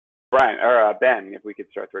Brian, or Ben, if we could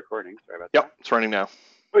start the recording. Sorry about that. Yep, it's running now.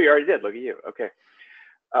 Oh, you already did. Look at you. Okay.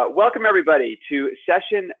 Welcome, everybody, to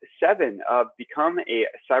session 7 of Become a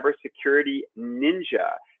Cybersecurity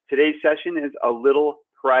Ninja. Today's session is a little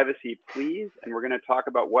privacy, please, and we're going to talk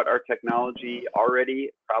about what our technology already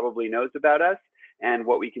probably knows about us and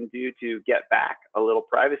what we can do to get back a little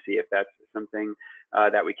privacy if that's something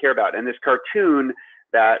that we care about. And this cartoon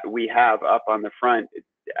that we have up on the front,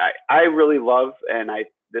 I really love, and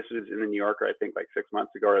this was in the New Yorker, I think, like 6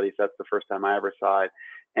 months ago, or at least that's the first time I ever saw it.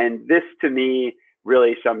 And this, to me,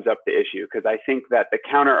 really sums up the issue, because I think that the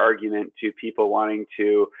counter argument to people wanting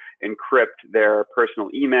to encrypt their personal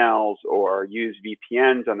emails or use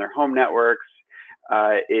VPNs on their home networks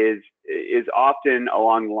is often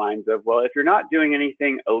along the lines of, well, if you're not doing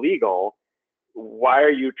anything illegal, why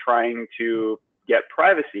are you trying to get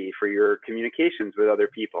privacy for your communications with other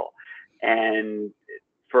people? And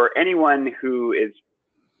for anyone who is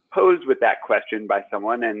posed with that question by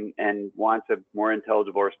someone and wants a more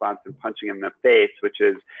intelligible response than punching him in the face, which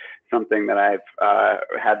is something that I've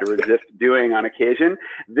had to resist doing on occasion,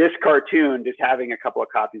 this cartoon, just having a couple of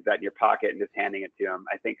copies of that in your pocket and just handing it to him,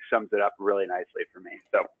 I think sums it up really nicely for me.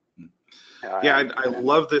 So. Yeah, I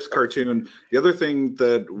love this cartoon. The other thing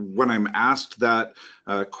that when I'm asked that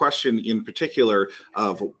question in particular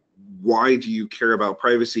of why do you care about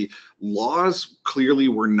privacy, laws clearly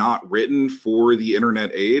were not written for the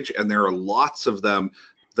internet age, and there are lots of them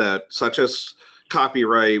that, such as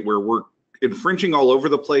copyright, where we're infringing all over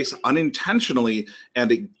the place unintentionally,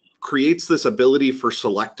 and it creates this ability for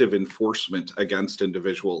selective enforcement against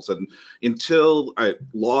individuals. And until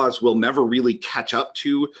laws will never really catch up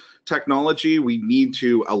to technology, we need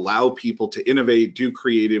to allow people to innovate, do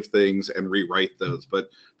creative things, and rewrite those.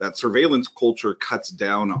 But that surveillance culture cuts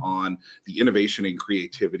down on the innovation and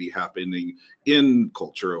creativity happening in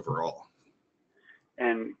culture overall.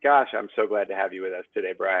 And gosh, I'm so glad to have you with us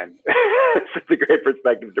today, Brian. It's a great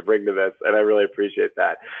perspective to bring to this, and I really appreciate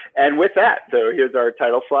that. And with that, so here's our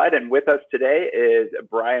title slide. And with us today is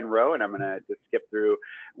Brian Rowe, and I'm going to just skip through.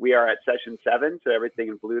 We are at session 7, so everything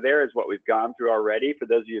in blue there is what we've gone through already. For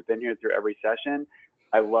those of you who've been here through every session,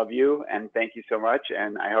 I love you and thank you so much.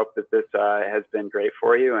 And I hope that this has been great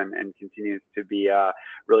for you and continues to be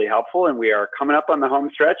really helpful. And we are coming up on the home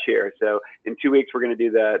stretch here. So in 2 weeks, we're going to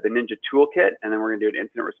do the Ninja Toolkit, and then we're going to do an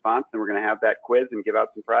incident response, and we're going to have that quiz and give out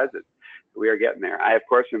some prizes. We are getting there. I, of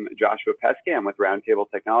course, am Joshua Pesky. I'm with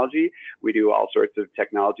Roundtable Technology. We do all sorts of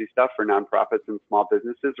technology stuff for nonprofits and small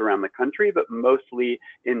businesses around the country, but mostly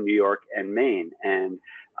in New York and Maine. And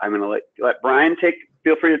I'm going to let Brian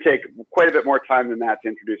feel free to take quite a bit more time than that to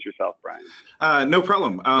introduce yourself, Brian. No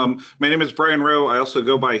problem. My name is Brian Rowe. I also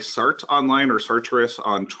go by Sart online, or Sartorus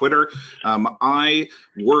on Twitter. I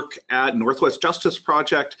work at Northwest Justice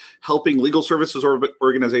Project, helping legal services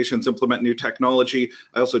organizations implement new technology.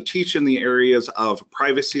 I also teach in the areas of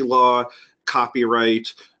privacy law,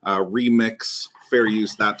 copyright, remix, fair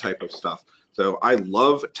use, that type of stuff. So I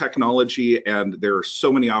love technology, and there are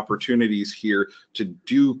so many opportunities here to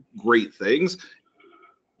do great things.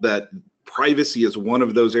 That privacy is one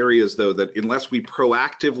of those areas, though, that unless we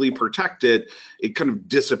proactively protect it, it kind of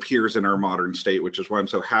disappears in our modern state, which is why I'm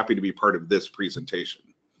so happy to be part of this presentation.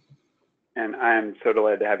 And I'm so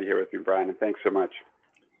delighted to have you here with me, Brian, and thanks so much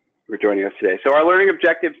for joining us today. So our learning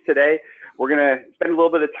objectives today, we're going to spend a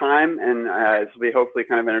little bit of time, and this will be hopefully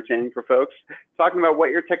kind of entertaining for folks, talking about what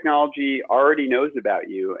your technology already knows about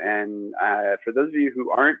you. And for those of you who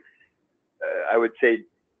aren't, I would say,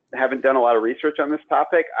 haven't done a lot of research on this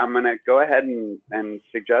topic, I'm going to go ahead and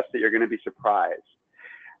suggest that you're going to be surprised.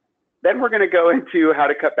 Then we're going to go into how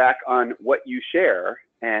to cut back on what you share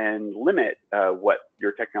and limit what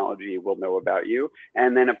your technology will know about you.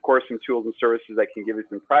 And then, of course, some tools and services that can give you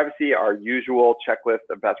some privacy, our usual checklist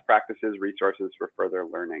of best practices, resources for further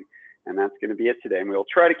learning. And that's going to be it today. And we'll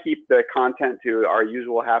try to keep the content to our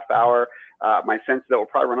usual half hour. My sense is that we'll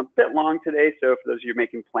probably run a bit long today. So for those of you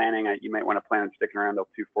making planning, you might want to plan on sticking around till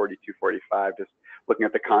 2:40, 2:45, just looking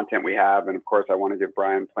at the content we have. And of course, I want to give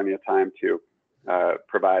Brian plenty of time to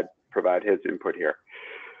provide his input here.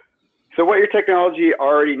 So what your technology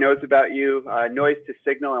already knows about you, Noise to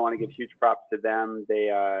Signal, I want to give huge props to them.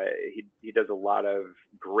 He does a lot of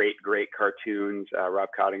great cartoons. Rob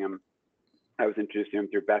Cottingham, I was introduced to him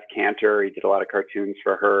through Beth Cantor. He did a lot of cartoons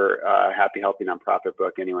for her Happy Healthy Nonprofit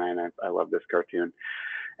book anyway, and I love this cartoon.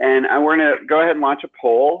 And we're going to go ahead and launch a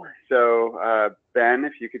poll. So Ben,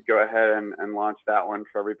 if you could go ahead and launch that one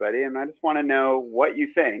for everybody. And I just want to know what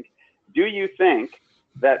you think. Do you think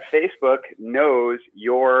that Facebook knows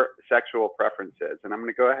your sexual preferences? And I'm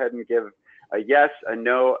going to go ahead and give a yes, a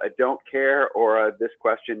no, a don't care, or a this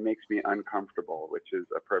question makes me uncomfortable, which is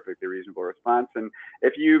a perfectly reasonable response. And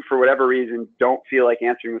if you, for whatever reason, don't feel like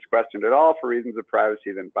answering this question at all for reasons of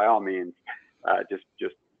privacy, then by all means,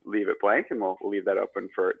 just leave it blank, and we'll leave that open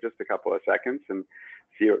for just a couple of seconds and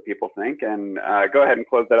see what people think. And go ahead and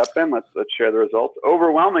close that up then. Let's share the results.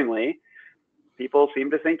 Overwhelmingly, people seem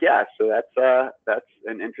to think yes, so that's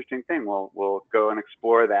an interesting thing. We'll go and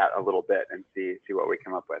explore that a little bit and see what we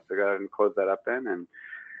come up with. So go ahead and close that up then, and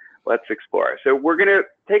let's explore. So we're going to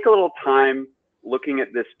take a little time looking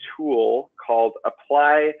at this tool called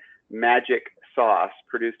Apply Magic Sauce,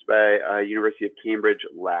 produced by University of Cambridge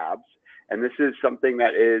Labs. And this is something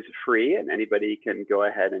that is free, and anybody can go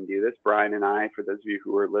ahead and do this. Brian and I, for those of you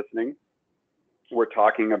who are listening, we're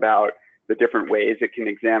talking about the different ways it can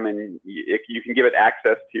examine. You can give it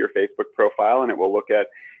access to your Facebook profile, and it will look at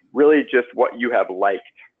really just what you have liked,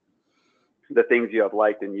 the things you have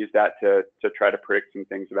liked, and use that to try to predict some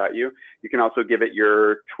things about you. You can also give it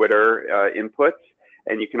your Twitter inputs,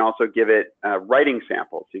 and you can also give it writing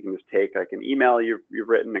samples. You can just take like an email you've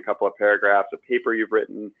written, a couple of paragraphs, a paper you've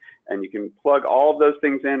written, and you can plug all of those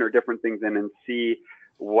things in or different things in and see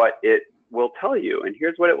what it will tell you. And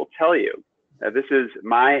here's what it will tell you. This is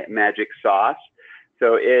my magic sauce.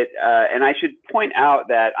 So and I should point out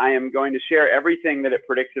that I am going to share everything that it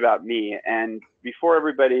predicts about me. And before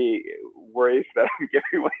everybody worries that I'm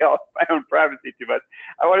giving away all my own privacy too much,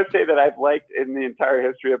 I want to say that I've liked in the entire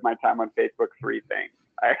history of my time on Facebook 3 things.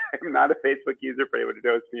 I'm not a Facebook user, for anyone who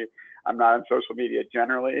knows me. I'm not on social media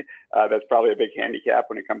generally. That's probably a big handicap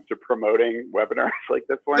when it comes to promoting webinars like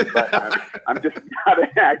this one, but I'm just not an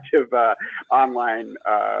active online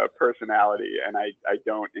personality, and I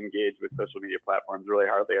don't engage with social media platforms really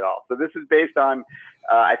hardly at all. So this is based on,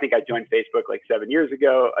 I think I joined Facebook like 7 years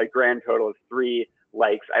ago, a grand total of 3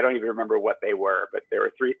 likes. I don't even remember what they were, but there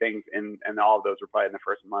were 3 things, and all of those were probably in the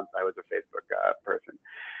first month I was a Facebook person.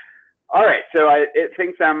 All right, so it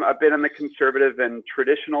thinks I'm a bit on the conservative and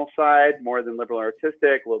traditional side, more than liberal or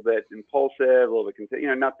artistic, a little bit impulsive, a little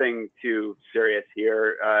bit, nothing too serious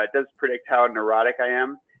here. It does predict how neurotic I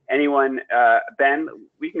am. Anyone, Ben,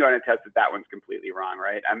 we can go ahead and test that one's completely wrong,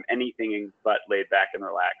 right? I'm anything but laid back and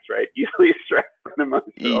relaxed, right? Usually stressed and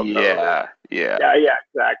emotional. Yeah. Yeah,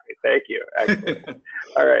 exactly. Thank you. Excellent.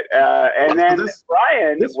 All right, and then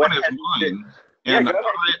Brian. This one is mine. And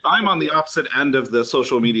I'm on the opposite end of the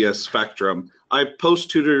social media spectrum. I post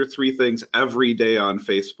 2 to 3 things every day on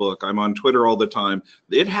Facebook. I'm on Twitter all the time.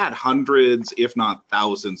 It had hundreds, if not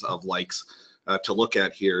thousands, of likes to look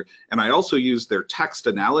at here. And I also use their text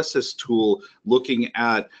analysis tool, looking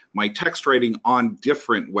at my text writing on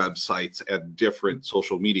different websites and different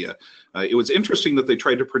social media. It was interesting that they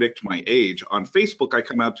tried to predict my age. On Facebook, I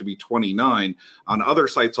come out to be 29. On other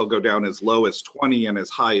sites, I'll go down as low as 20 and as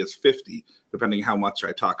high as 50. Depending how much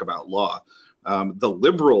I talk about law. The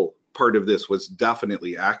liberal part of this was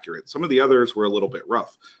definitely accurate. Some of the others were a little bit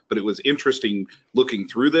rough, but it was interesting looking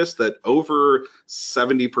through this that over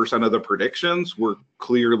 70% of the predictions were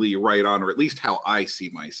clearly right on, or at least how I see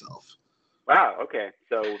myself. Wow, okay.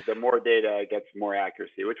 So the more data gets more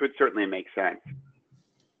accuracy, which would certainly make sense.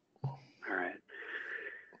 All right.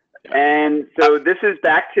 And so this is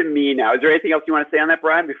back to me now. Is there anything else you want to say on that,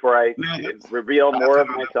 Brian, before I reveal more of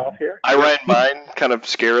myself here? I ran mine kind of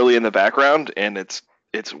scarily in the background, and it's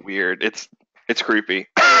weird. It's creepy.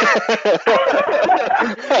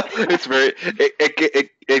 It's very.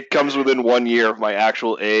 It comes within 1 year of my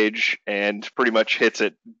actual age, and pretty much hits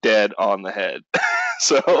it dead on the head.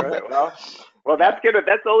 So. All right, well, that's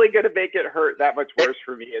only gonna make it hurt that much worse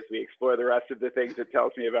for me as we explore the rest of the things it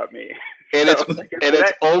tells me about me. And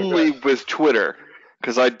it's only with Twitter,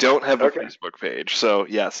 because I don't have a Facebook page. So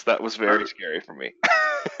yes, that was very scary for me.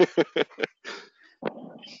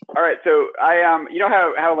 All right, so you know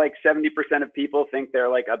how like 70% of people think they're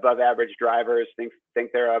like above average drivers, think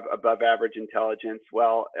they're of above average intelligence.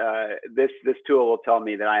 Well, this tool will tell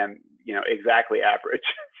me that I am exactly average.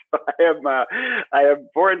 I am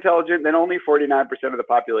more intelligent than only 49% of the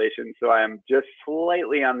population, so I am just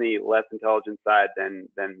slightly on the less intelligent side than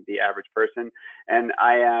the average person, and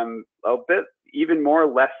I am a bit even more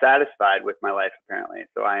less satisfied with my life apparently.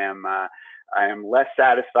 So I am less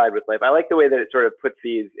satisfied with life. I like the way that it sort of puts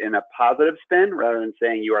these in a positive spin rather than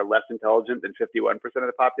saying you are less intelligent than 51% of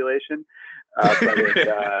the population.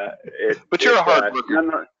 But you're a hard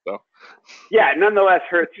worker. Yeah, nonetheless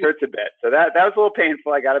hurts a bit. So that was a little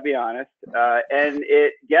painful, I got to be honest. And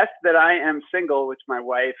it guessed that I am single, which my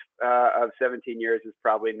wife of 17 years is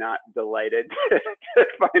probably not delighted to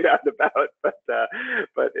find out about.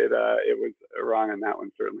 But it was wrong on that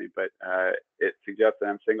one certainly. But it suggests that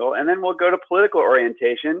I'm single. And then we'll go to political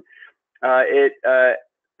orientation. It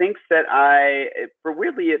thinks that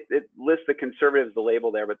weirdly, it lists the conservatives, the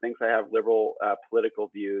label there, but thinks I have liberal political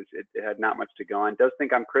views. It had not much to go on. Does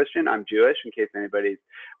think I'm Christian. I'm Jewish, in case anybody's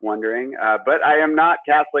wondering. But I am not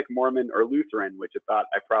Catholic, Mormon, or Lutheran, which it thought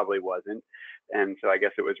I probably wasn't. And so I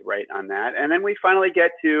guess it was right on that. And then we finally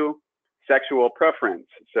get to sexual preference.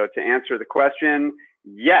 So to answer the question,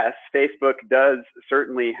 yes, Facebook does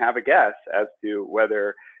certainly have a guess as to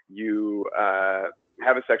whether you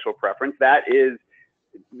have a sexual preference.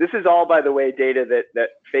 This is all, by the way, data that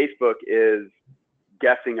Facebook is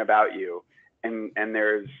guessing about you. And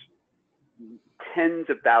there's tens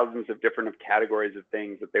of thousands of different categories of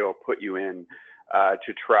things that they will put you in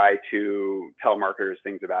to try to tell marketers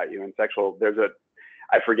things about you. And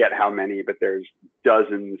I forget how many, but there's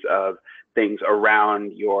dozens of things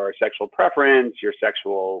around your sexual preference, your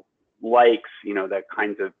sexual likes, the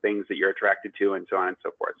kinds of things that you're attracted to, and so on and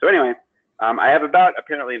so forth. So anyway, I have about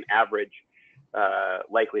apparently an average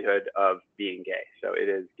likelihood of being gay. So it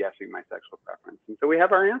is guessing my sexual preference. And so we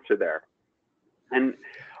have our answer there. And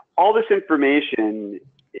all this information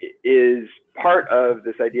is part of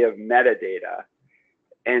this idea of metadata.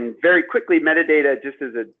 And very quickly, metadata, just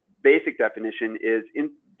as a basic definition, is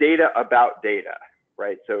in data about data,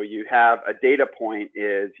 right? So you have a data point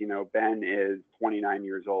is, Ben is 29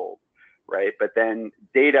 years old, right? But then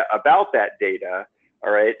data about that data,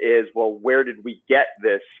 all right, is, well, where did we get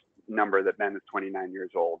this number that Ben is 29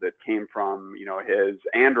 years old? It came from, his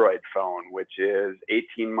Android phone, which is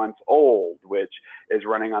 18 months old, which is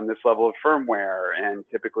running on this level of firmware and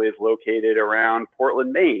typically is located around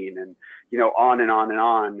Portland, Maine, and, on and on and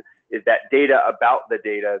on, is that data about the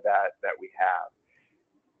data that we have.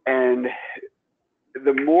 And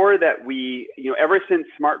the more that we, ever since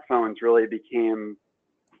smartphones really became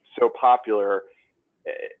so popular,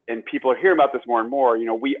 and people are hearing about this more and more,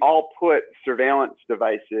 we all put surveillance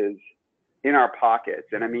devices in our pockets.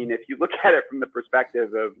 And I mean, if you look at it from the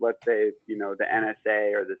perspective of, let's say, the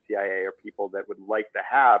NSA or the CIA or people that would like to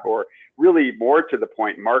have, or really more to the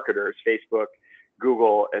point, marketers, Facebook,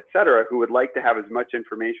 Google, et cetera, who would like to have as much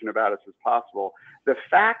information about us as possible, the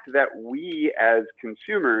fact that we as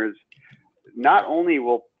consumers not only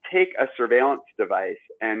will take a surveillance device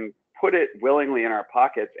and put it willingly in our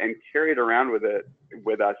pockets and carry it around with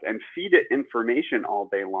us and feed it information all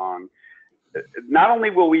day long, not only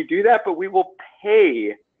will we do that, but we will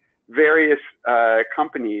pay various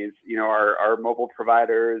companies, our mobile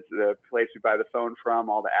providers, the place we buy the phone from,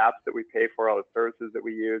 all the apps that we pay for, all the services that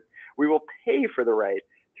we use, we will pay for the right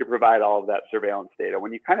to provide all of that surveillance data.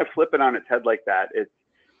 When you kind of flip it on its head like that,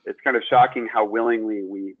 it's kind of shocking how willingly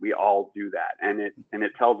we all do that. And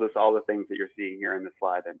it tells us all the things that you're seeing here in the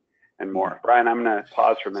slide and more. Brian, I'm going to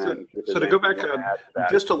pause for a minute. So to go back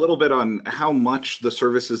just a little bit on how much the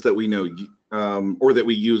services that we know or that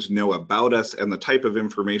we use know about us and the type of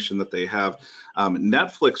information that they have.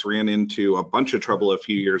 Netflix ran into a bunch of trouble a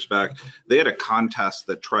few years back. They had a contest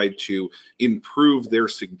that tried to improve their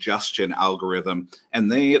suggestion algorithm,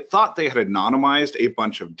 and they thought they had anonymized a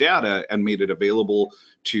bunch of data and made it available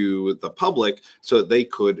to the public so that they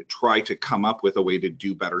could try to come up with a way to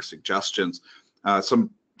do better suggestions. Some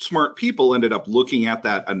smart people ended up looking at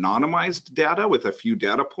that anonymized data with a few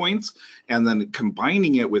data points and then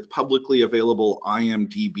combining it with publicly available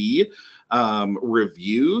IMDb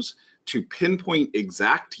reviews to pinpoint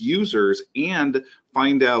exact users and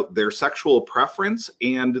find out their sexual preference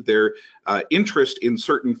and their interest in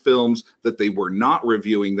certain films that they were not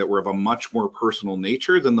reviewing that were of a much more personal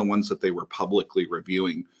nature than the ones that they were publicly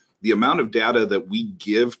reviewing. The amount of data that we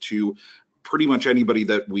give to pretty much anybody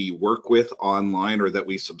that we work with online or that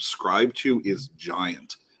we subscribe to is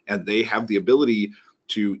giant. And they have the ability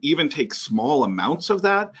to even take small amounts of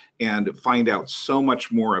that and find out so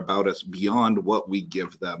much more about us beyond what we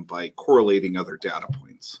give them by correlating other data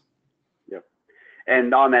points. Yep.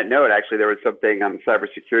 And on that note, actually, there was something on the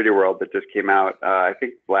cybersecurity world that just came out, I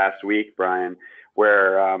think last week, Brian,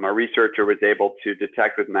 where a researcher was able to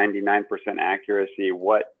detect with 99% accuracy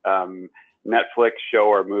what Netflix show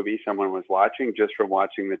or movie someone was watching just from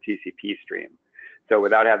watching the TCP stream. So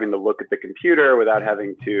without having to look at the computer, without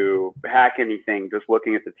having to hack anything, just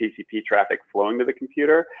looking at the TCP traffic flowing to the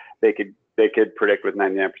computer, they could predict with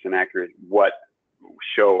 99% accuracy what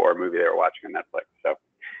show or movie they were watching on Netflix.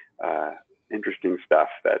 So interesting stuff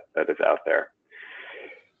that is out there.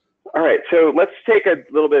 All right, so let's take a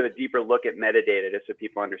little bit of a deeper look at metadata just so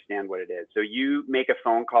people understand what it is. So you make a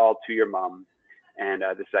phone call to your mom. And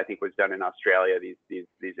this, I think, was done in Australia.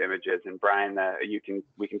 These images. And Brian,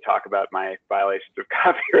 we can talk about my violations of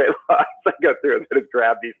copyright laws. I go through and just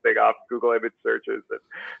grab these things off Google image searches and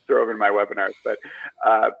throw them in my webinars. But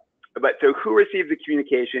But so who receives the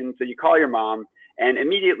communication? So you call your mom, and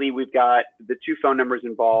immediately we've got the 2 phone numbers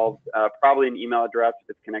involved, probably an email address if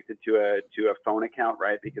it's connected to a phone account,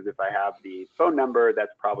 right? Because if I have the phone number,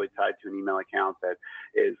 that's probably tied to an email account that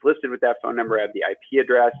is listed with that phone number. I have the IP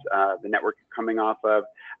address, the network coming off of,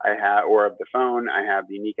 or of the phone. I have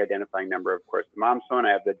the unique identifying number, of course, the mom's phone.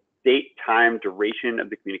 I have the date, time, duration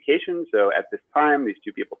of the communication. So at this time, these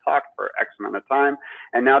 2 people talked for X amount of time,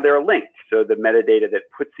 and now they're linked. So the metadata that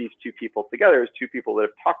puts these 2 people together is 2 people that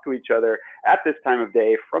have talked to each other at this time of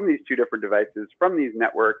day from these 2 different devices, from these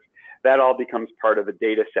networks. That all becomes part of a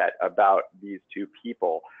data set about these 2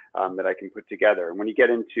 people that I can put together. And when you get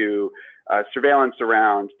into surveillance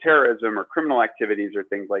around terrorism or criminal activities or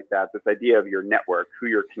things like that, this idea of your network, who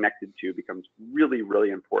you're connected to, becomes really, really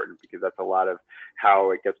important, because that's a lot of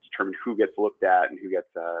how it gets determined who gets looked at and who gets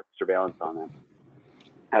surveillance on them.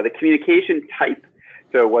 The communication type.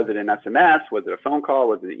 So was it an SMS? Was it a phone call?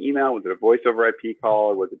 Was it an email? Was it a voice over IP call?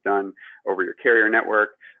 Or was it done over your carrier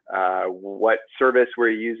network? What service were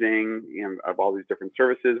you using, of all these different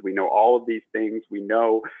services? We know all of these things. We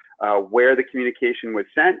know where the communication was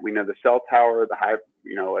sent. We know the cell tower, the high,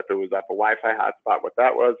 if it was off a Wi-Fi hotspot, what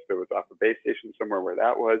that was. If it was off a base station somewhere, where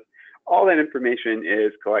that was. All that information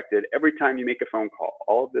is collected every time you make a phone call.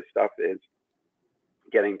 All of this stuff is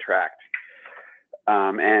getting tracked.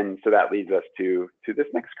 And so that leads us to this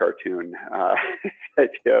next cartoon, this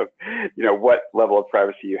idea of, what level of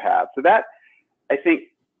privacy you have. So that, I think,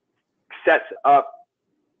 sets up,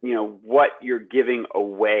 what you're giving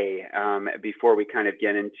away before we kind of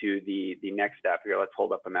get into the next step here. Let's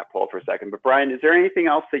hold up on that poll for a second. But Brian, is there anything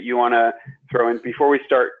else that you want to throw in before we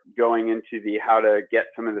start going into the how to get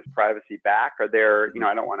some of this privacy back? Are there,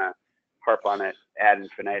 I don't want to harp on it ad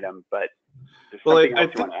infinitum, but something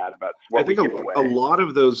else you want to add about what we give away? A lot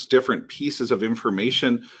of those different pieces of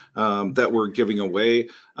information that we're giving away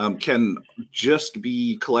can just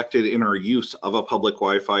be collected in our use of a public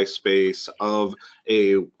Wi-Fi space, of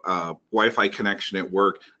a Wi-Fi connection at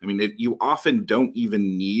work. I mean, you often don't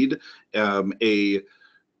even need a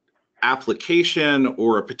application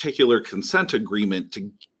or a particular consent agreement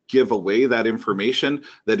to give away that information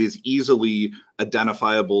that is easily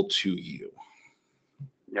identifiable to you.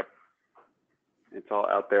 Yep. It's all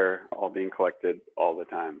out there, all being collected all the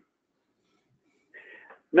time.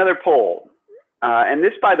 Another poll. And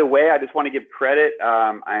this, by the way, I just want to give credit.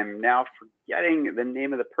 I'm now forgetting the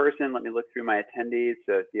name of the person. Let me look through my attendees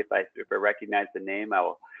to see if I recognize the name. I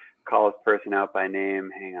will call this person out by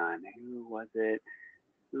name. Hang on. Who was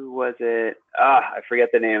it? I forget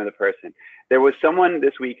the name of the person. There was someone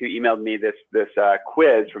this week who emailed me this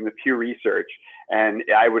quiz from the Pew Research, and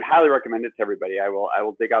I would highly recommend it to everybody. I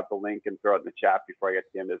will dig out the link and throw it in the chat before I get to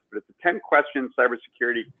the end of this. But it's a 10-question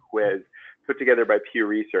cybersecurity quiz put together by Pew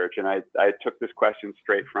Research, and I took this question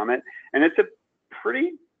straight from it, and it's a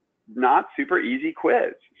pretty not super easy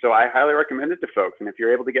quiz. So I highly recommend it to folks, and if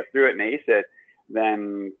you're able to get through it and ace it,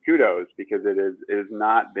 then kudos, because it is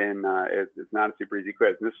not been it's not a super easy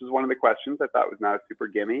quiz. And this was one of the questions I thought was not a super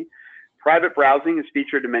gimme. Private browsing is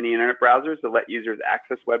featured in many internet browsers that let users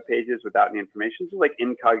access web pages without any information. So like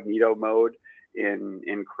incognito mode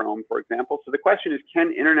in Chrome, for example. So the question is,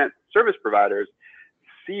 can internet service providers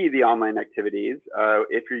see the online activities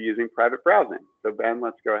if you're using private browsing? So Ben,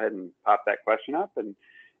 let's go ahead and pop that question up, and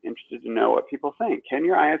interested to know what people think. Can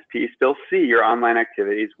your ISP still see your online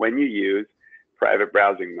activities when you use private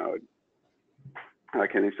browsing mode?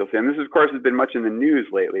 Can they still see? And this, of course, has been much in the news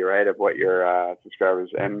lately, right, of what your subscribers,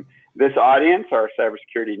 and this audience, our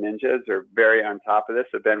cybersecurity ninjas, are very on top of this.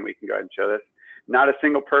 So Ben, we can go ahead and show this. Not a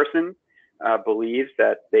single person believes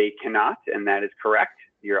that they cannot, and that is correct.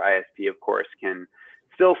 Your ISP, of course, can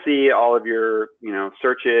still see all of your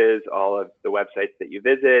searches, all of the websites that you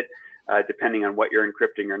visit. Depending on what you're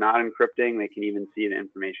encrypting or not encrypting, they can even see the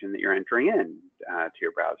information that you're entering in to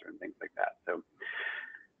your browser and things like that. So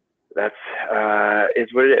that's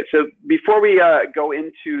is what it is. So before we go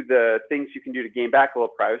into the things you can do to gain back a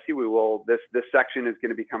little privacy, this section is going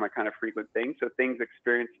to become a kind of frequent thing. So things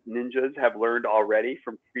experienced ninjas have learned already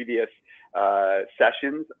from previous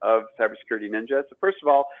sessions of Cybersecurity Ninja. So first of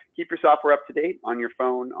all, keep your software up to date on your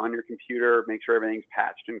phone, on your computer. Make sure everything's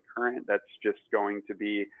patched and current. That's just going to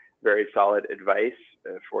be very solid advice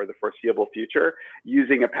for the foreseeable future.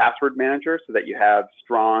 Using a password manager so that you have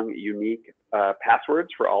strong, unique passwords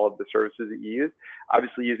for all of the services that you use.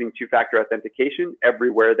 Obviously using two-factor authentication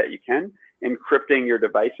everywhere that you can. Encrypting your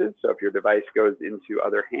devices. So if your device goes into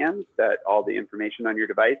other hands, that all the information on your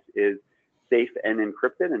device is safe and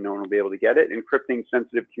encrypted, and no one will be able to get it. Encrypting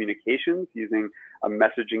sensitive communications using a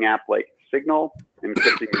messaging app like Signal,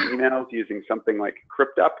 encrypting emails using something like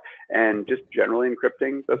CryptUp, and just generally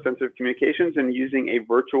encrypting those sensitive communications, and using a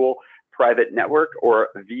virtual private network, or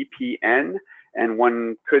VPN. And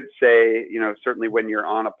one could say, certainly when you're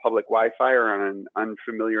on a public Wi-Fi or on an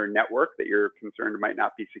unfamiliar network that you're concerned might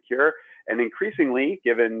not be secure. And increasingly,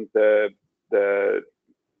 given the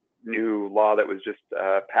new law that was just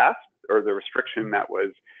passed, or the restriction that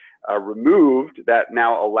was removed, that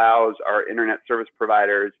now allows our internet service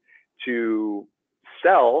providers to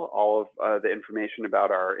sell all of the information about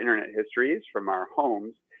our internet histories from our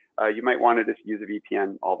homes, you might want to just use a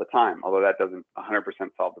VPN all the time. Although that doesn't 100%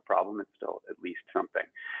 solve the problem, it's still at least something.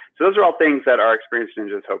 So those are all things that our experienced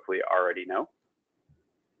ninjas hopefully already know.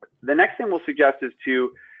 The next thing we'll suggest is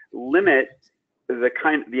to limit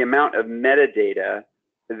the amount of metadata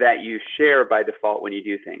that you share by default when you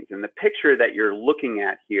do things. And the picture that you're looking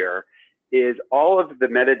at here is all of the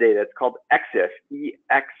metadata. It's called EXIF,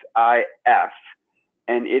 E-X-I-F,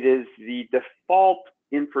 and it is the default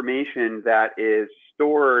information that is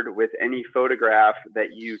stored with any photograph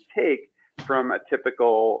that you take from a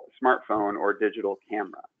typical smartphone or digital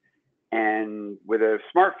camera. And with a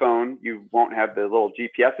smartphone, you won't have the little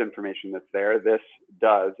GPS information that's there. This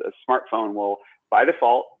does. A smartphone will, by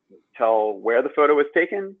default, tell where the photo was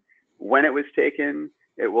taken, when it was taken.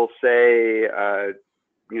 It will say,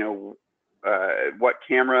 what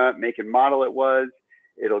camera, make, and model it was.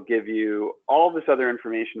 It'll give you all this other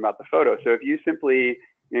information about the photo. So if you simply,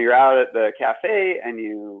 you're out at the cafe and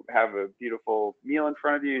you have a beautiful meal in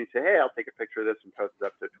front of you and you say, hey, I'll take a picture of this and post it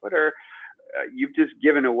up to Twitter, you've just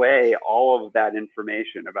given away all of that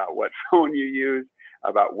information about what phone you used,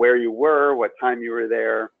 about where you were, what time you were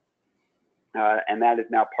there. And that is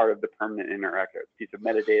now part of the permanent internet record, piece of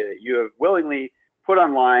metadata that you have willingly put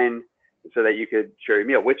online so that you could share your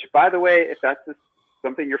meal, which, by the way, if that's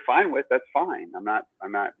something you're fine with, that's fine. I'm not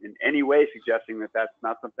in any way suggesting that that's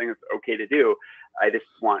not something that's okay to do. I just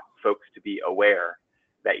want folks to be aware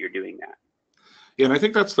that you're doing that. Yeah, and I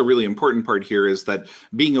think that's the really important part here, is that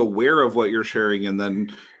being aware of what you're sharing and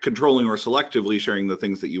then controlling or selectively sharing the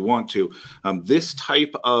things that you want to. This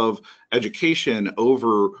type of education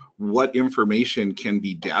over what information can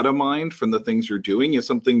be data mined from the things you're doing is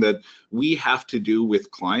something that we have to do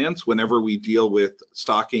with clients whenever we deal with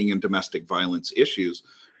stalking and domestic violence issues,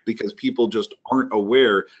 because people just aren't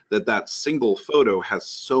aware that that single photo has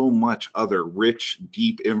so much other rich,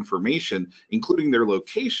 deep information, including their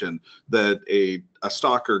location, that a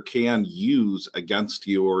stalker can use against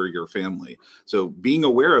you or your family. So being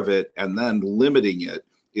aware of it and then limiting it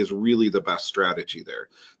is really the best strategy there.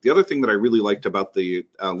 The other thing that I really liked about the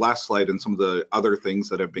last slide and some of the other things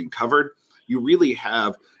that have been covered, you really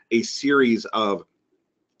have a series of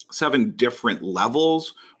 7 different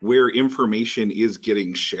levels where information is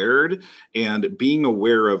getting shared, and being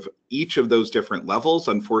aware of each of those different levels,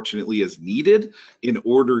 unfortunately, is needed in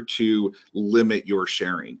order to limit your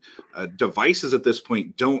sharing. Devices at this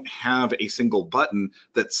point don't have a single button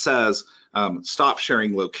that says stop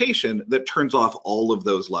sharing location that turns off all of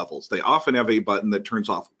those levels. They often have a button that turns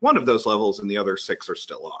off one of those levels and the other 6 are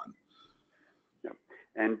still on.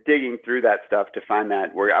 And digging through that stuff to find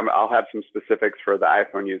that, I'll have some specifics for the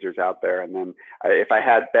iPhone users out there. And then if I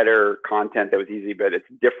had better content that was easy, but it's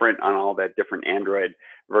different on all the different Android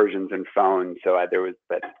versions and phones. So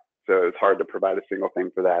it's hard to provide a single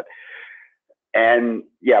thing for that. And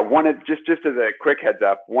yeah, just as a quick heads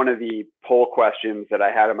up, one of the poll questions that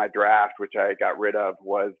I had in my draft, which I got rid of,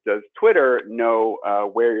 was, does Twitter know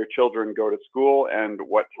where your children go to school and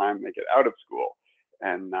what time they get out of school?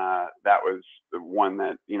 And that was the one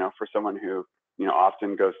that, for someone who,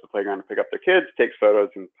 often goes to the playground to pick up their kids, takes photos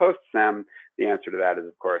and posts them, the answer to that is,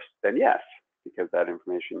 of course, then yes, because that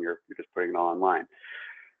information, you're just putting it all online.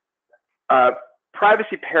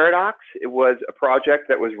 Privacy Paradox, it was a project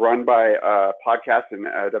that was run by a podcast, and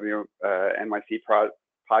WNYC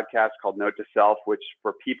podcast called Note to Self, which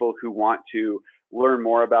for people who want to learn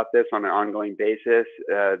more about this on an ongoing basis,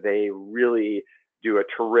 they really do a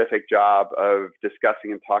terrific job of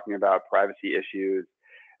discussing and talking about privacy issues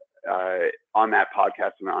on that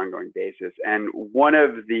podcast on an ongoing basis. And one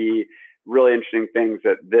of the really interesting things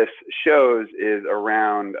that this shows is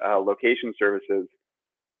around location services.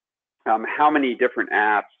 How many different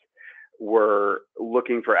apps were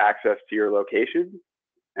looking for access to your location,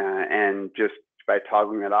 and just by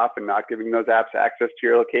toggling that off and not giving those apps access to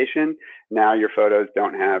your location, now your photos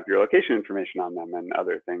don't have your location information on them and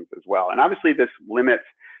other things as well. And obviously this limits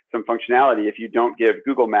some functionality. If you don't give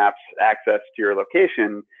Google Maps access to your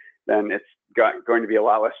location, then it's going to be a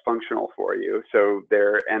lot less functional for you. So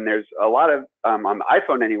there's a lot of, on the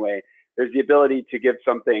iPhone anyway, there's the ability to give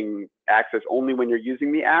something access only when you're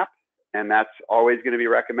using the app, and that's always going to be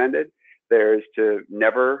recommended. There's to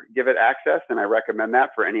never give it access, and I recommend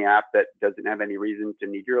that for any app that doesn't have any reason to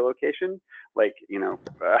need your location, like,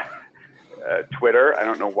 Twitter. I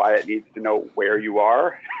don't know why it needs to know where you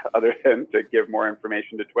are other than to give more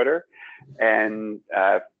information to Twitter. And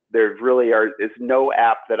there really is no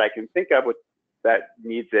app that I can think of that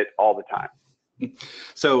needs it all the time.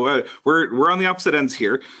 So we're on the opposite ends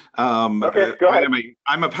here. Okay, go ahead.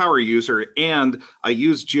 I'm a power user, and I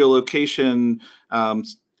use geolocation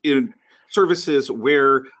in services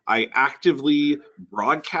where I actively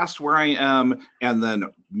broadcast where I am and then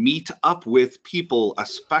meet up with people,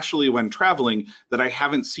 especially when traveling, that I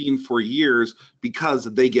haven't seen for years because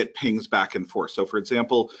they get pings back and forth. So for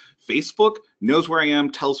example, Facebook knows where I am,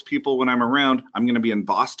 tells people when I'm around. I'm going to be in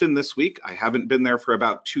Boston this week. I haven't been there for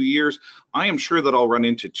about 2 years. I am sure that I'll run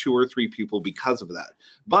into 2 or 3 people because of that.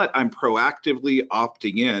 But I'm proactively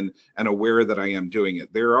opting in and aware that I am doing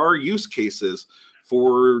it. There are use cases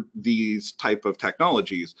for these type of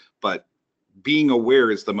technologies, but being aware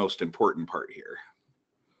is the most important part here.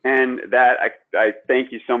 And that I thank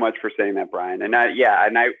you so much for saying that, Brian. And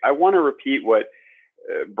I want to repeat what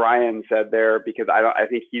Brian said there, because I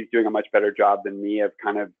think he's doing a much better job than me of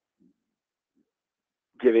kind of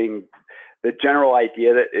giving the general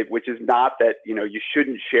idea that which is not that you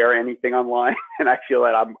shouldn't share anything online. And I feel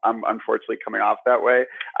that I'm unfortunately coming off that way.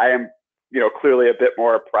 I am clearly a bit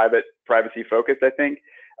more privacy focused, I think,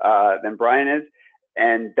 than Brian is.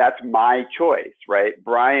 And that's my choice, right?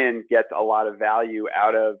 Brian gets a lot of value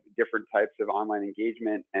out of different types of online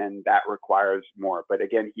engagement, and that requires more. But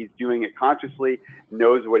again, he's doing it consciously,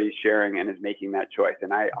 knows what he's sharing, and is making that choice.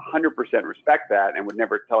 And I 100% respect that and would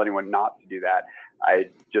never tell anyone not to do that. I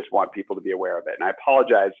just want people to be aware of it. And I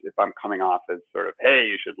apologize if I'm coming off as sort of, hey,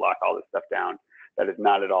 you should lock all this stuff down. That is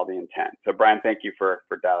not at all the intent. So Brian, thank you for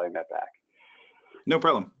dialing that back. No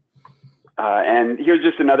problem. And here's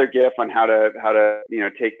just another GIF on how to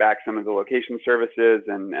take back some of the location services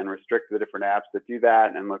and restrict the different apps that do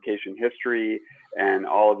that, and location history and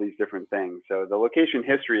all of these different things. So the location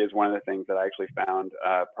history is one of the things that I actually found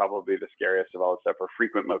probably the scariest of all the stuff, or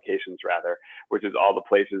frequent locations rather, which is all the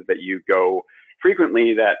places that you go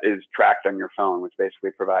frequently that is tracked on your phone, which basically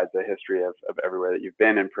provides a history of everywhere that you've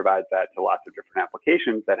been and provides that to lots of different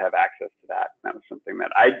applications that have access to that. And that was something that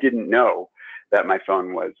I didn't know that my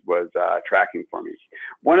phone was tracking for me.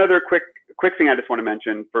 One other quick thing I just want to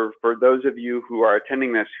mention for those of you who are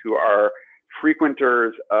attending this, who are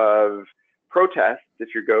frequenters of protests, if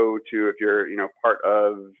you're part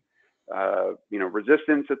of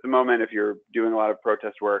resistance at the moment, if you're doing a lot of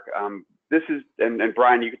protest work, this is, and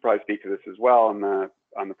Brian, you could probably speak to this as well on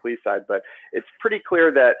the police side, but it's pretty clear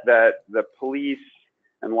that the police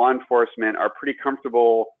and law enforcement are pretty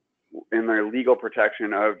comfortable in their legal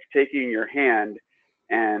protection of taking your hand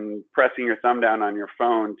and pressing your thumb down on your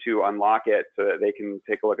phone to unlock it so that they can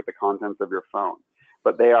take a look at the contents of your phone.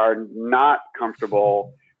 But they are not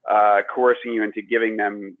comfortable coercing you into giving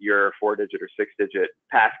them your 4-digit or 6-digit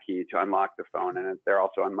passkey to unlock the phone. And they're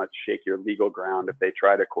also on much shakier legal ground if they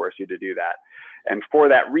try to coerce you to do that. And for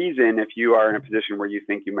that reason, if you are in a position where you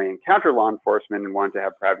think you may encounter law enforcement and want to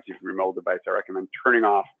have privacy from your mobile device, I recommend turning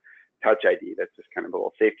off Touch ID. That's just kind of a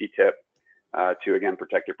little safety tip to, again,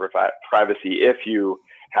 protect your privacy if you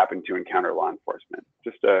happen to encounter law enforcement.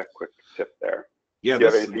 Just a quick tip there. Yeah, do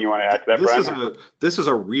you have anything you want to add to that, Brian? This is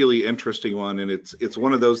a really interesting one, and it's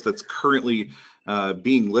one of those that's currently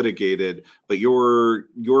being litigated. But your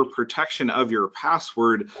protection of your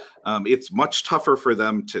password, it's much tougher for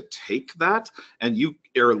them to take that, and you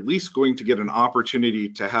are at least going to get an opportunity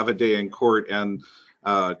to have a day in court and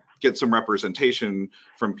get some representation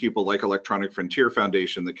from people like Electronic Frontier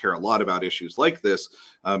Foundation that care a lot about issues like this,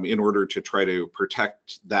 in order to try to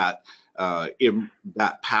protect that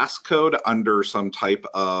that passcode under some type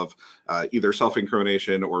of either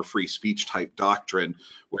self-incrimination or free speech type doctrine,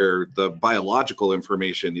 where the biological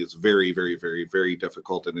information is very, very, very, very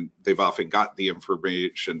difficult, and they've often got the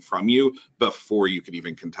information from you before you can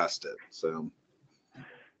even contest it. So,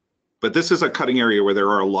 but this is a cutting area where there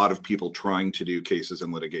are a lot of people trying to do cases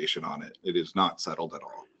and litigation on it. It is not settled at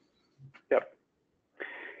all. Yep.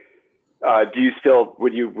 Do you still,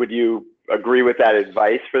 would you agree with that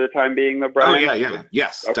advice for the time being, though, Brian? Oh yeah,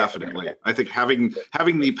 yes, okay, definitely. Okay. I think having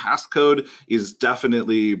the passcode is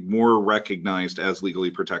definitely more recognized as legally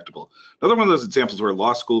protectable. Another one of those examples where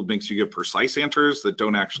law school makes you give precise answers that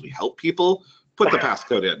don't actually help people. Put the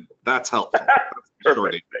passcode in. That's helpful. That's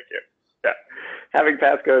Perfect. Thank you. Yeah, having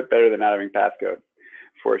passcode better than not having passcode,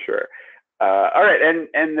 for sure. All right,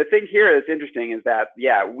 and the thing here that's interesting is that,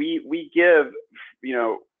 yeah, we give,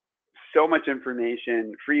 so much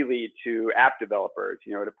information freely to app developers,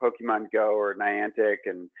 to Pokemon Go or Niantic,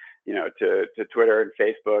 and to Twitter and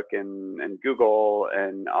Facebook and Google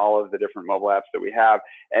and all of the different mobile apps that we have.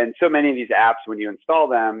 And so many of these apps, when you install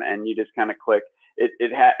them and you just kind of click,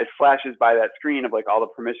 it flashes by that screen of like all the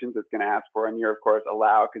permissions it's going to ask for, and you're of course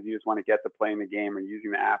allow because you just want to get to playing the game or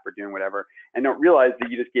using the app or doing whatever, and don't realize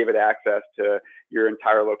that you just gave it access to your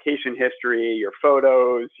entire location history, your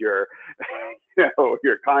photos, your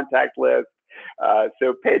your contact list.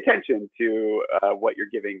 So pay attention to what you're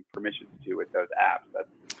giving permissions to with those apps. That's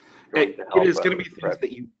it is going to be things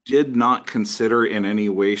that you did not consider in any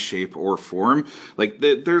way, shape, or form. Like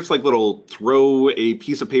there's like little throw a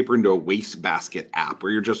piece of paper into a wastebasket app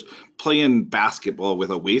where you're just playing basketball with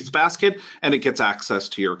a wastebasket and it gets access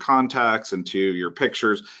to your contacts and to your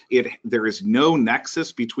pictures. There is no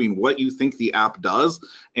nexus between what you think the app does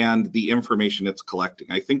and the information it's collecting.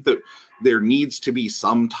 I think that there needs to be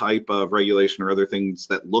some type of regulation or other things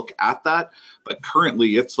that look at that. But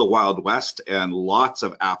currently it's the Wild West, and lots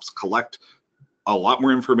of apps collect a lot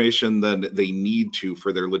more information than they need to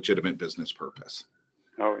for their legitimate business purpose.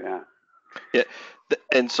 Oh, yeah. Yeah.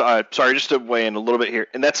 And so, sorry, just to weigh in a little bit here.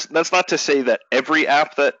 And that's not to say that every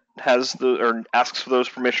app that has or asks for those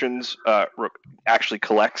permissions actually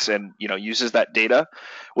collects and uses that data,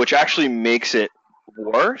 which actually makes it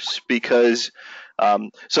worse because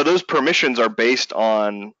so those permissions are based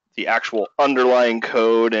on the actual underlying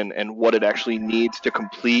code and what it actually needs to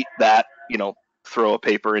complete that, throw a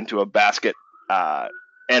paper into a basket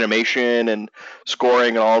animation and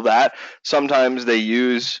scoring and all that. Sometimes they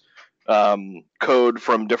use code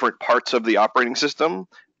from different parts of the operating system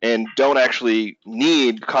and don't actually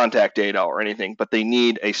need contact data or anything, but they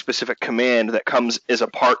need a specific command that comes as a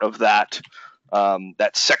part of that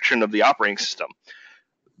that section of the operating system.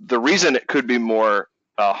 The reason it could be more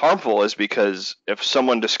harmful is because if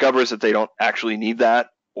someone discovers that they don't actually need that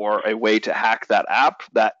or a way to hack that app,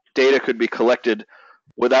 that data could be collected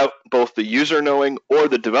without both the user knowing or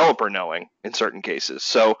the developer knowing in certain cases.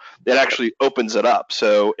 So it actually opens it up.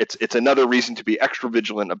 So it's another reason to be extra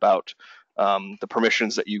vigilant about the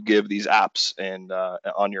permissions that you give these apps and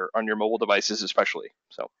on your mobile devices especially.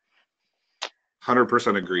 So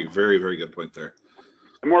 100% agree. Very, very good point there.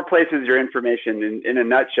 The more places your information, in a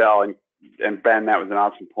nutshell, and Ben, that was an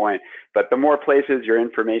awesome point, but the more places your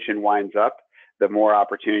information winds up, the more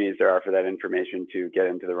opportunities there are for that information to get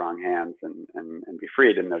into the wrong hands and be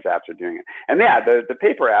freed, and those apps are doing it. And yeah, the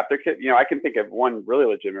paper app, I can think of one really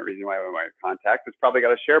legitimate reason why I want to contact. It's probably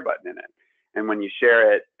got a share button in it. And when you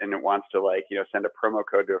share it and it wants to send a promo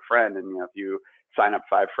code to a friend, and if you sign up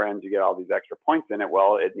 5 friends, you get all these extra points in it.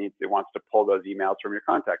 Well, it wants to pull those emails from your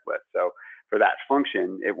contact list. So for that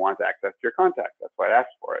function, it wants access to your contacts. That's why it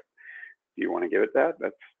asks for it. Do you want to give it that?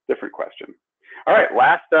 That's a different question. All right,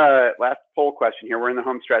 last poll question here. We're in the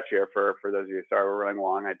home stretch here for those of you. Sorry, we're running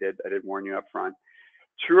long. I did warn you up front.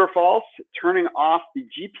 True or false? Turning off the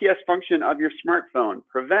GPS function of your smartphone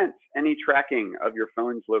prevents any tracking of your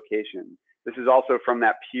phone's location. This is also from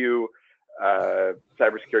that Pew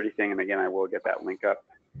cybersecurity thing, and again, I will get that link up.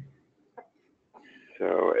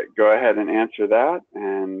 So go ahead and answer that,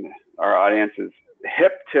 and our audience is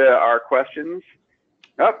hip to our questions.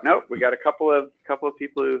 Oh, nope, we got a couple of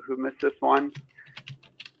people who missed this one.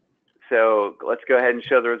 So let's go ahead and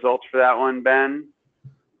show the results for that one, Ben.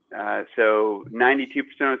 So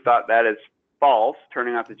 92% thought that is false.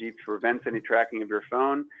 Turning off the GPS prevents any tracking of your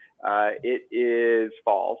phone. It is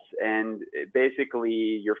false, and basically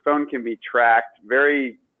your phone can be tracked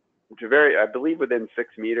I believe within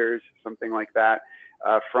 6 meters, something like that,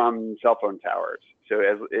 from cell phone towers.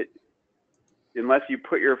 So unless you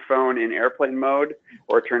put your phone in airplane mode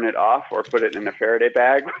or turn it off or put it in a Faraday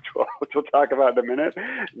bag, which we'll talk about in a minute,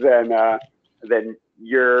 then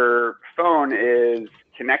your phone is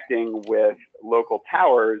connecting with local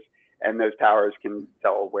towers, and those towers can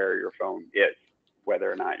tell where your phone is, whether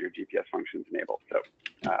or not your GPS function is enabled. So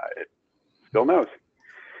it still knows.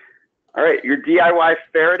 All right, your DIY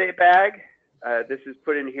Faraday bag. This is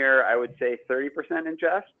put in here, I would say 30%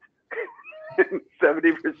 ingest,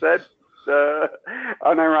 70%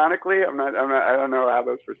 unironically. I don't know how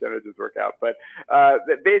those percentages work out, but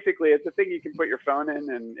basically it's a thing you can put your phone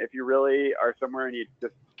in, and if you really are somewhere and you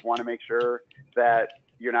just want to make sure that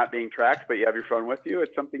you're not being tracked, but you have your phone with you,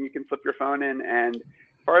 it's something you can slip your phone in, and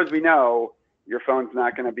as far as we know, your phone's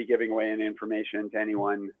not going to be giving away any information to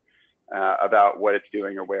anyone about what it's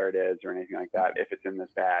doing or where it is or anything like that if it's in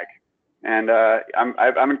this bag. And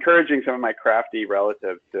I'm encouraging some of my crafty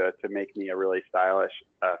relatives to make me a really stylish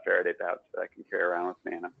Faraday pouch that I can carry around with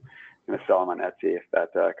me. And going to sell them on Etsy if that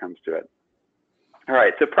comes to it. All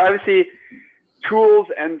right, so privacy tools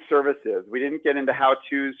and services. We didn't get into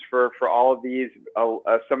how-tos for all of these.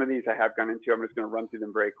 Some of these I have gone into. I'm just going to run through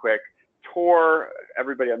them very quick. Tor,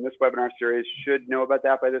 everybody on this webinar series should know about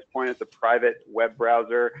that by this point. It's a private web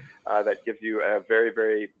browser that gives you a very,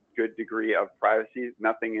 very good degree of privacy.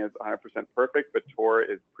 Nothing is 100% perfect, but Tor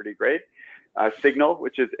is pretty great. Signal,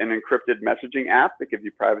 which is an encrypted messaging app that gives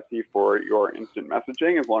you privacy for your instant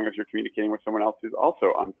messaging as long as you're communicating with someone else who's also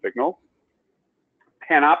on Signal.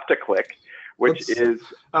 Panopticlick, which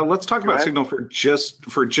let's talk about Signal for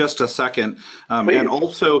just a second, and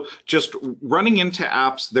also just running into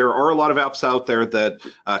apps. There are a lot of apps out there that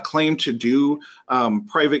claim to do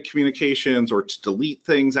private communications or to delete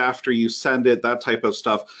things after you send it, that type of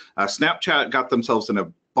stuff. Snapchat got themselves in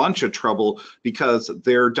a bunch of trouble because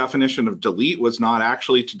their definition of delete was not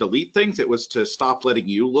actually to delete things, it was to stop letting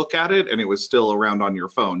you look at it, and it was still around on your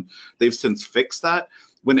phone. They've since fixed that.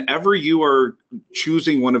 Whenever you are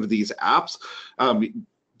choosing one of these apps,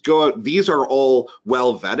 these are all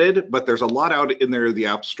well vetted, but there's a lot out in there in the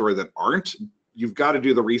App Store that aren't. You've got to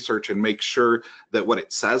do the research and make sure that what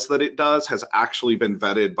it says that it does has actually been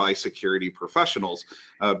vetted by security professionals,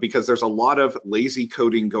 because there's a lot of lazy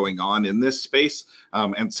coding going on in this space,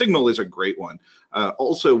 and Signal is a great one.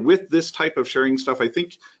 Also, with this type of sharing stuff, I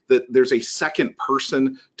think that there's a second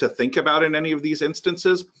person to think about in any of these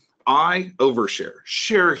instances. I overshare,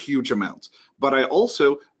 share huge amounts, but I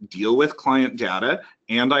also deal with client data,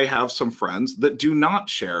 and I have some friends that do not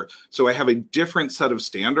share. So I have a different set of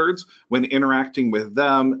standards when interacting with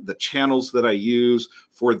them, the channels that I use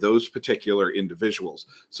for those particular individuals.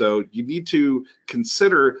 So you need to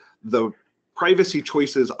consider the privacy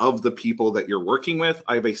choices of the people that you're working with.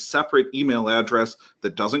 I have a separate email address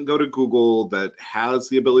that doesn't go to Google, that has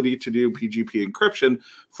the ability to do PGP encryption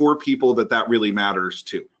for people that really matters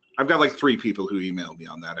to. I've got like 3 people who email me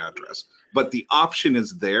on that address, but the option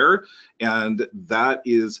is there, and that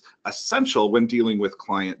is essential when dealing with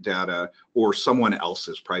client data or someone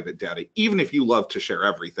else's private data, even if you love to share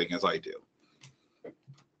everything as I do.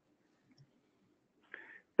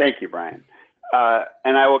 Thank you, Brian.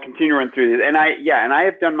 And I will continue to run through these. And I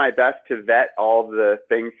have done my best to vet all the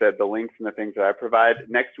things the links and the things that I provide.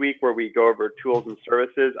 Next week, where we go over tools and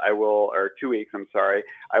services, or 2 weeks, I'm sorry,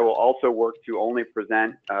 I will also work to only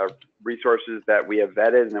present resources that we have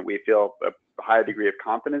vetted and that we feel a high degree of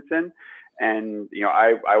confidence in. And,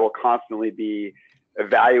 I will constantly be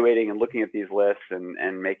evaluating and looking at these lists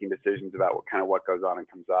and making decisions about what goes on and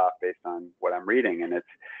comes off based on what I'm reading. And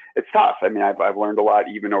it's tough. I mean, I've learned a lot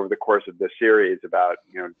even over the course of this series about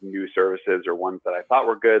new services or ones that I thought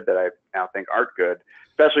were good that I now think aren't good,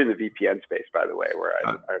 especially in the VPN space, by the way, where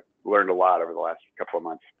I've learned a lot over the last couple of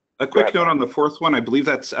months. A quick note on the 4th one, I believe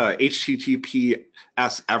that's HTTPS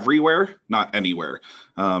everywhere, not anywhere.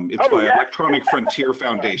 It's by Electronic Frontier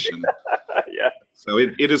Foundation. Yeah. So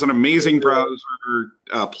it is an amazing browser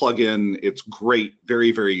plugin. It's great,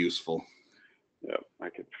 very, very useful. Yep, I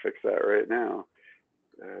could fix that right now.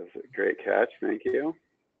 That's a great catch, thank you.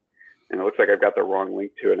 And it looks like I've got the wrong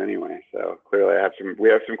link to it anyway. So clearly we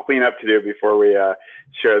have some cleanup to do before we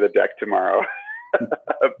share the deck tomorrow. All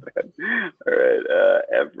right,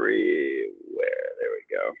 everywhere. There we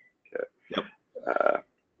go. Okay. Yep.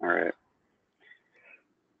 All right.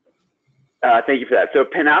 Thank you for that. So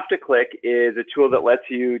Panopticlick is a tool that lets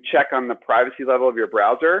you check on the privacy level of your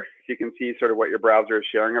browser. So you can see sort of what your browser is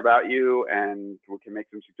sharing about you, and we can make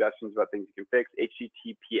some suggestions about things you can fix.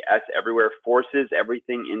 HTTPS everywhere forces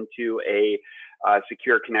everything into a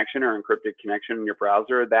secure connection or encrypted connection in your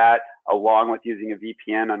browser. That, along with using a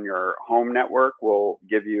VPN on your home network, will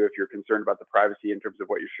give you, if you're concerned about the privacy in terms of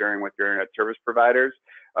what you're sharing with your internet service providers,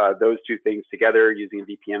 those 2 things together, using a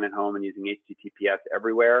VPN at home and using HTTPS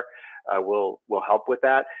everywhere, will help with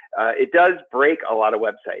that. It does break a lot of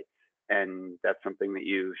websites, and that's something that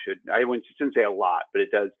you should, I shouldn't say a lot, but it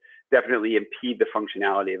does definitely impede the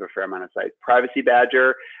functionality of a fair amount of sites. Privacy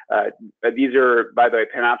Badger, these are, by the way,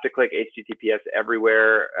 Panopticlick, HTTPS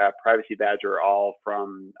everywhere, Privacy Badger, all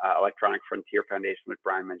from Electronic Frontier Foundation, which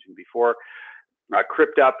Brian mentioned before.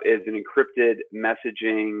 CryptUp is an encrypted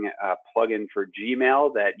messaging plugin for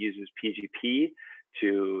Gmail that uses PGP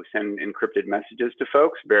to send encrypted messages to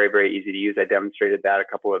folks. Very, very easy to use. I demonstrated that a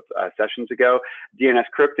couple of sessions ago. DNS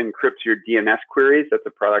Crypt encrypts your DNS queries. That's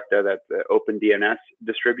a product that OpenDNS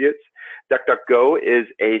distributes. DuckDuckGo is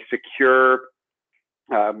a secure,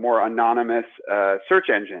 more anonymous search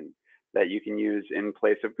engine that you can use in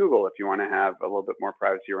place of Google if you want to have a little bit more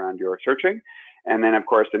privacy around your searching. And then, of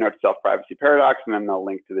course, the Note to Self Privacy Paradox, and then they'll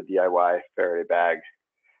link to the DIY Faraday bag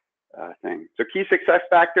thing. So key success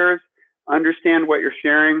factors: understand what you're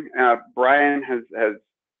sharing. Brian has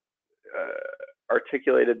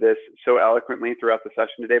articulated this so eloquently throughout the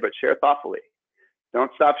session today, but share thoughtfully.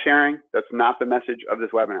 Don't stop sharing. That's not the message of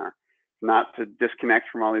this webinar. It's not to disconnect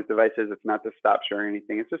from all these devices. It's not to stop sharing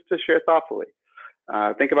anything. It's just to share thoughtfully.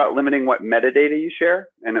 Think about limiting what metadata you share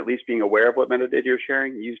and at least being aware of what metadata you're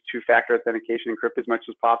sharing. Use two-factor authentication, encrypt as much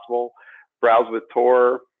as possible. Browse with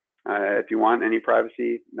Tor if you want any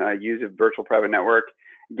privacy. Use a virtual private network.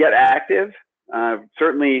 Get active.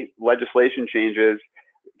 Certainly legislation changes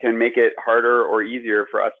can make it harder or easier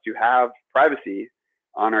for us to have privacy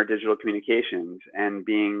on our digital communications, and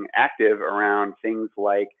being active around things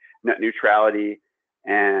like net neutrality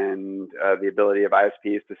and the ability of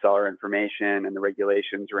ISPs to sell our information, and the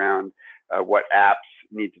regulations around what apps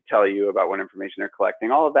need to tell you about what information they're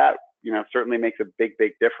collecting. All of that, certainly makes a big,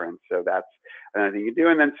 big difference. So that's another thing you do.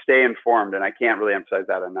 And then stay informed. And I can't really emphasize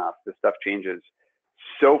that enough. This stuff changes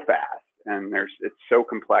so fast, and it's so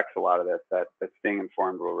complex, a lot of this, that staying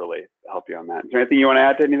informed will really help you on that. Is there anything you want to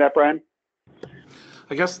add to any of that, Brian?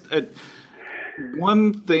 I guess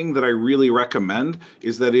one thing that I really recommend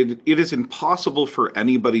is that it is impossible for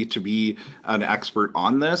anybody to be an expert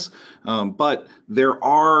on this, but there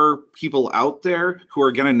are people out there who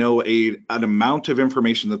are going to know an amount of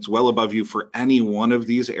information that's well above you for any one of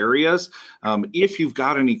these areas. If you've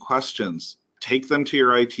got any questions, take them to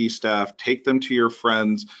your IT staff, take them to your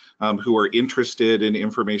friends who are interested in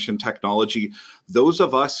information technology. Those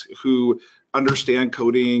of us who understand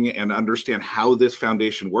coding and understand how this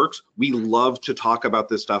foundation works, we love to talk about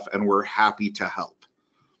this stuff, and we're happy to help.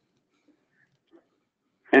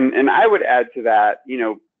 And I would add to that,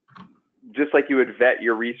 just like you would vet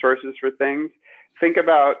your resources for things, think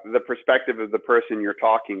about the perspective of the person you're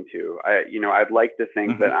talking to. I'd like to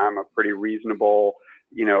think that I'm a pretty reasonable,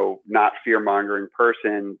 not fear-mongering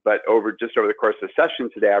person, but over the course of the session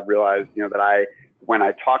today, I've realized, that when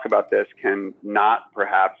I talk about this, can not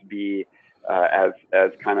perhaps be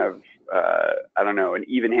as kind of, an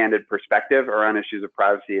even-handed perspective around issues of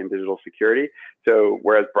privacy and digital security. So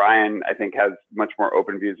whereas Brian, I think, has much more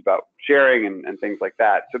open views about sharing and things like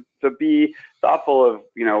that. So be thoughtful of,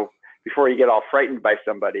 before you get all frightened by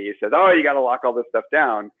somebody who says, oh, you got to lock all this stuff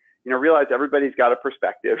down, realize everybody's got a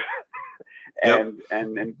perspective. and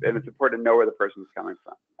it's important to know where the person's coming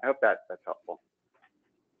from. I hope that's helpful.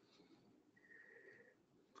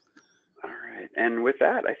 All right, and with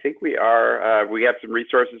that, I think we have some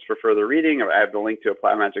resources for further reading. I have the link to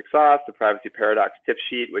Apply Magic Sauce, the Privacy Paradox tip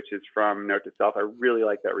sheet, which is from Note to Self. I really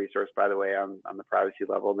like that resource, by the way, on the privacy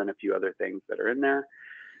level, and then a few other things that are in there.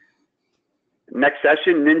 Next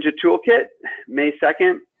session, Ninja Toolkit, May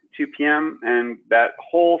 2nd, 2 p.m. And that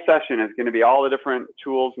whole session is going to be all the different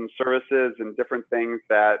tools and services and different things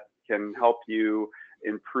that can help you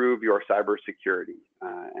improve your cybersecurity.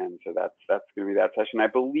 And so that's going to be that session. I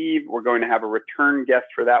believe we're going to have a return guest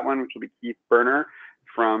for that one, which will be Keith Berner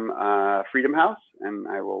from Freedom House. And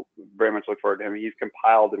I will very much look forward to him. He's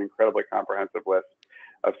compiled an incredibly comprehensive list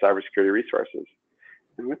of cybersecurity resources.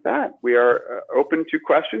 And with that, we are open to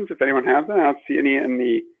questions if anyone has them. I don't see any in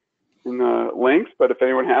the links, but if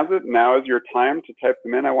anyone has it, now is your time to type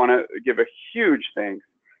them in. I want to give a huge thanks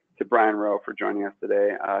to Brian Rowe for joining us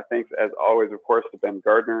today. Thanks, as always, of course, to Ben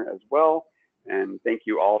Gardner as well. And thank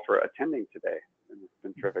you all for attending today. It's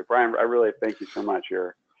been terrific. Brian, I really thank you so much.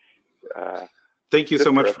 Thank you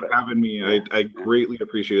so much for having me. I greatly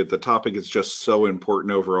appreciate it. The topic is just so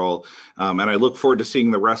important overall. And I look forward to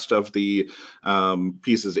seeing the rest of the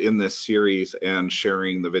pieces in this series and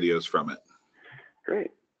sharing the videos from it.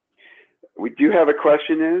 Great. We do have a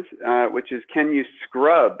question which is, can you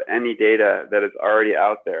scrub any data that is already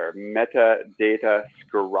out there? Metadata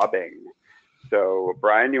scrubbing. So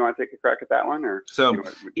Brian, do you want to take a crack at that one? So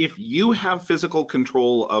if you have physical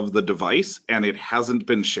control of the device and it hasn't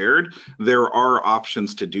been shared, there are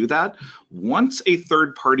options to do that. Once a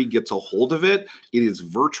third party gets a hold of it, it is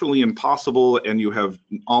virtually impossible, and you have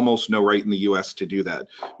almost no right in the US to do that.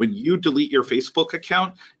 When you delete your Facebook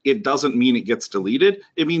account, it doesn't mean it gets deleted.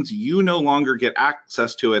 It means you no longer get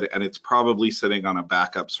access to it, and it's probably sitting on a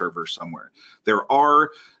backup server somewhere. There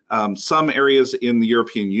are some areas in the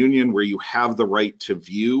European Union where you have the right to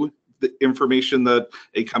view the information that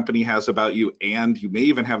a company has about you, and you may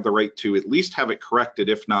even have the right to at least have it corrected,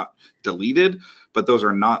 if not deleted. But those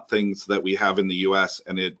are not things that we have in the US,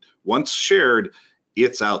 and it, once shared,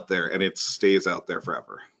 it's out there and it stays out there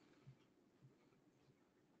forever.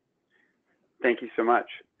 Thank you so much.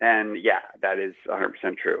 And yeah, that is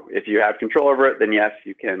 100% true. If you have control over it, then yes,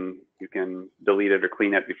 you can delete it or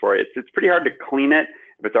clean it before. It's pretty hard to clean it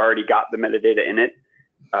if it's already got the metadata in it.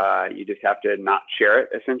 You just have to not share it,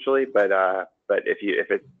 essentially. But but if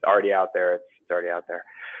it's already out there, it's already out there.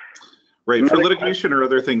 Right. For litigation or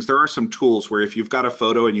other things, there are some tools where if you've got a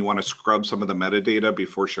photo and you want to scrub some of the metadata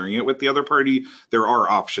before sharing it with the other party, there are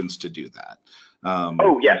options to do that.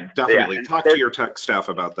 Oh, yes. Definitely. Yeah. Talk to your tech staff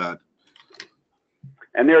about that.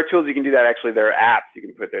 And there are tools you can do that. Actually, there are apps you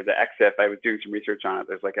can put there. The EXIF, I was doing some research on it.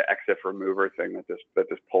 There's like an EXIF remover thing that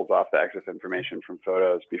just pulls off the EXIF information from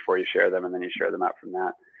photos before you share them, and then you share them out from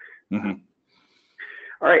that. Mm-hmm.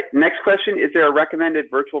 All right, next question. Is there a recommended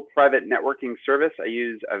virtual private networking service? I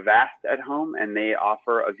use Avast at home, and they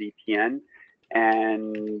offer a VPN.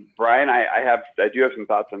 And Brian, I do have some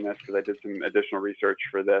thoughts on this because I did some additional research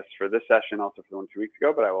for this session, also for the one 2 weeks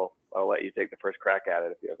ago, but I'll let you take the first crack at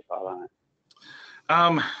it if you have a thought on it.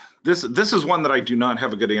 This is one that I do not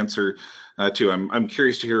have a good answer to. I'm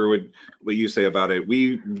curious to hear what you say about it.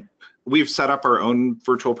 We've set up our own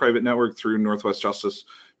virtual private network through Northwest Justice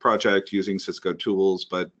Project using Cisco tools,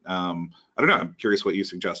 but I don't know. I'm curious what you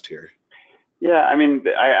suggest here. Yeah, I mean,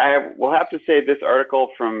 I will have to say this article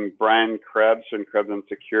from Brian Krebs from Krebs on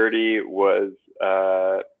Security was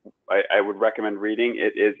I would recommend reading.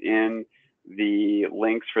 It is in the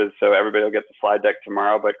links so everybody will get the slide deck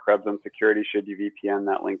tomorrow, but Krebs on Security, should you VPN,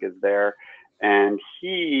 that link is there. And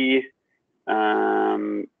he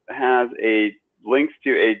has links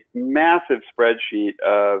to a massive spreadsheet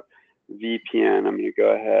of VPN. I'm going to go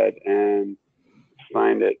ahead and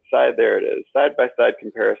find it. There it is. Side-by-side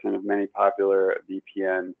comparison of many popular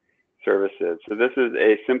VPN services. So this is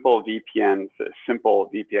a simple VPN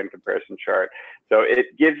comparison chart. So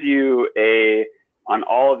it gives you on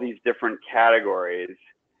all of these different categories,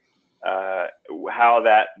 how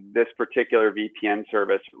this particular VPN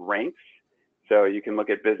service ranks. So you can look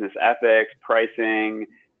at business ethics, pricing,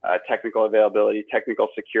 technical availability, technical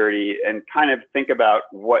security, and kind of think about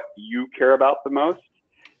what you care about the most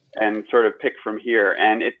and sort of pick from here.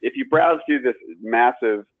 And if you browse through this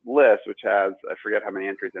massive list, which has, I forget how many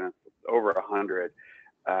entries in it, over 100,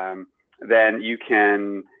 then you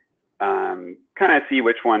can kind of see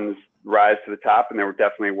which ones rise to the top, and there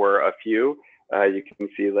definitely were a few. You can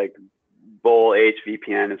see like Bull H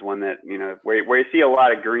VPN is one that, where you see a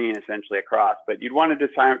lot of green essentially across, but you'd want to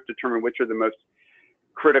determine which are the most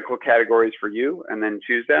critical categories for you and then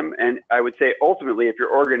choose them. And I would say ultimately, if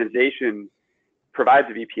your organization provides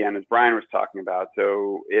a VPN, as Brian was talking about,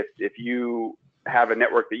 so if you have a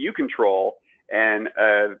network that you control and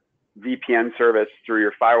a VPN service through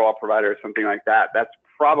your firewall provider or something like that, that's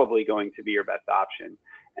probably going to be your best option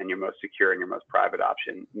and your most secure and your most private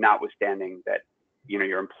option, notwithstanding that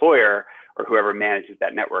your employer or whoever manages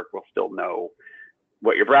that network will still know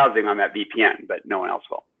what you're browsing on that VPN, but no one else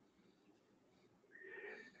will.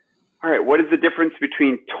 All right, what is the difference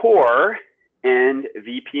between Tor and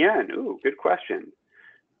VPN? Ooh, good question.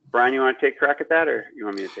 Brian, you want to take a crack at that, or you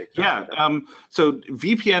want me to take a crack at that? So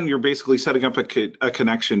VPN, you're basically setting up a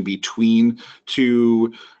connection between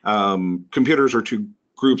two computers or two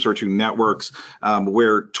groups or two networks,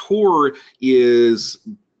 where Tor is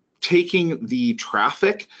taking the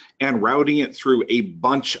traffic and routing it through a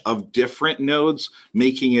bunch of different nodes,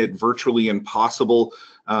 making it virtually impossible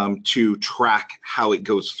to track how it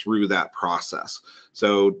goes through that process.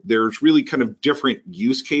 So there's really kind of different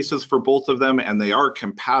use cases for both of them, and they are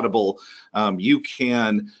compatible. You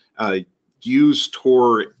can use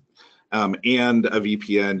Tor and a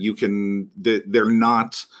VPN. They're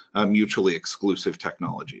not mutually exclusive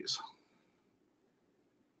technologies.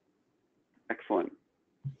 Excellent.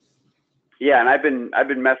 Yeah, and I've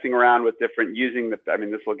been messing around with different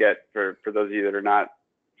this will get for those of you that are not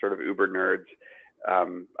sort of uber nerds.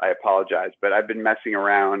 I apologize, but I've been messing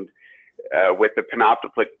around with the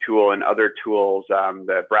Panopticlick tool and other tools,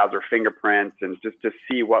 the browser fingerprints, and just to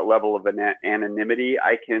see what level of anonymity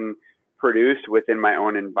I can produce within my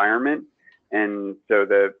own environment. And so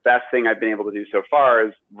the best thing I've been able to do so far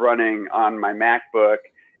is running on my MacBook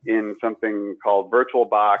in something called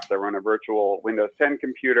VirtualBox. I run a virtual Windows 10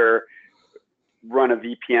 computer, run a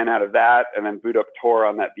VPN out of that, and then boot up Tor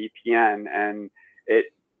on that VPN. And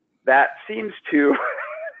that seems to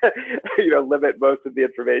limit most of the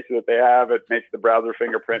information that they have. It makes the browser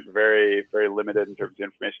fingerprint very, very limited in terms of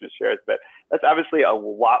information it shares. But that's obviously a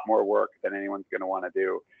lot more work than anyone's going to want to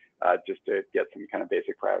do just to get some kind of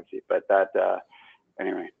basic privacy. But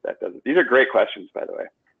anyway, that does it. These are great questions, by the way.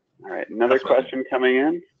 All right, another question coming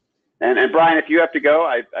in. And Brian, if you have to go,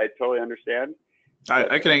 I totally understand.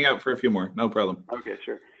 I can hang out for a few more, no problem. Okay,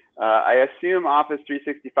 sure. I assume Office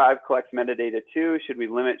 365 collects metadata too. Should we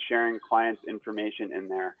limit sharing clients' information in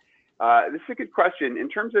there? This is a good question. In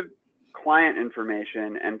terms of client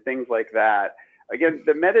information and things like that, again,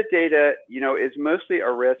 the metadata, is mostly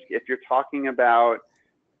a risk if you're talking about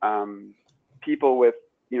people with,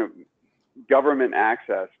 government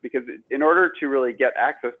access, because in order to really get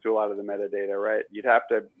access to a lot of the metadata, right, you'd have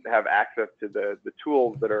to have access to the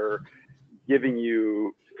tools that are giving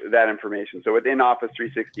you that information. So within Office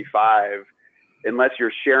 365, unless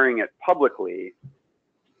you're sharing it publicly,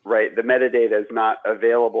 right, the metadata is not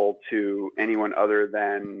available to anyone other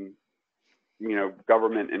than,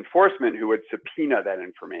 government enforcement who would subpoena that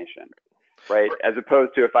information, right? As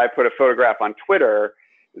opposed to if I put a photograph on Twitter,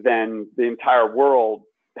 then the entire world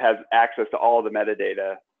has access to all the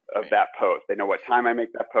metadata of that post. They know what time I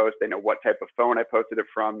make that post. They know what type of phone I posted it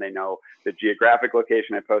from. They know the geographic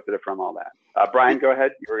location I posted it from, all that. Brian, go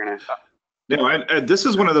ahead. You were going to... No, and this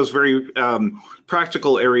is one of those very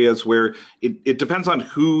practical areas where it depends on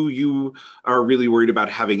who you are really worried about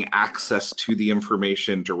having access to the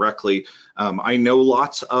information directly. I know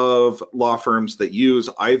lots of law firms that use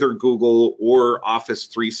either Google or Office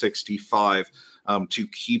 365 to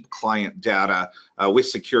keep client data with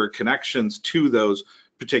secure connections to those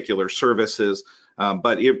particular services.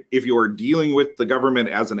 But if you are dealing with the government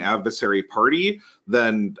as an adversary party,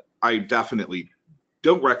 then I definitely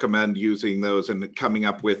don't recommend using those and coming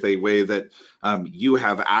up with a way that you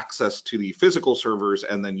have access to the physical servers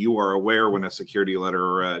and then you are aware when a security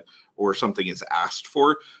letter or something is asked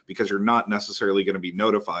for, because you're not necessarily going to be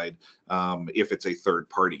notified if it's a third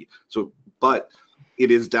party. So, but it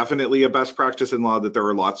is definitely a best practice in law that there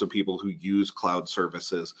are lots of people who use cloud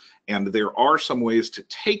services, and there are some ways to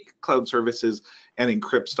take cloud services and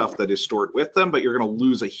encrypt stuff that is stored with them, but you're going to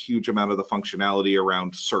lose a huge amount of the functionality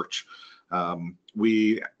around search.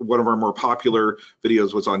 One of our more popular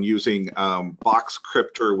videos was on using Box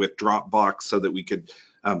Cryptor with Dropbox so that we could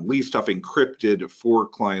leave stuff encrypted for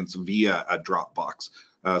clients via a Dropbox,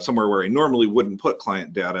 somewhere where I normally wouldn't put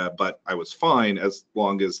client data, but I was fine as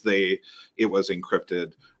long as it was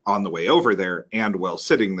encrypted on the way over there and while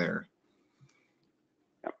sitting there.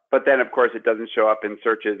 But then, of course, it doesn't show up in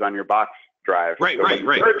searches on your Box drive. Right, so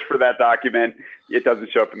right. Search for that document, it doesn't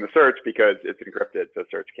show up in the search because it's encrypted, so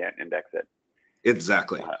search can't index it.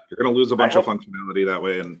 Exactly. You're going to lose a bunch of functionality that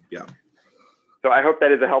way, and yeah. So I hope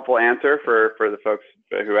that is a helpful answer for the folks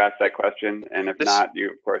who asked that question, and if not, you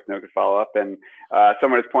of course know to follow up. And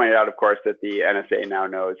someone has pointed out, of course, that the NSA now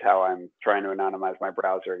knows how I'm trying to anonymize my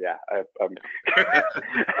browser. Yeah,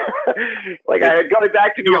 like going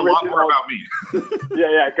back to the original. A lot more about me.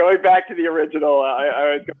 yeah, going back to the original.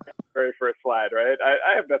 I was going to the very first slide, right?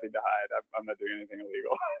 I have nothing to hide. I'm not doing anything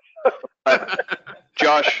illegal.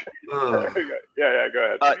 Josh. Yeah,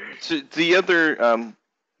 go ahead. So the other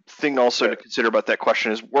thing also to consider about that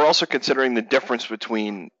question is we're also considering the difference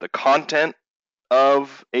between the content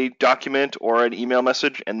of a document or an email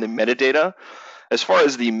message and the metadata. As far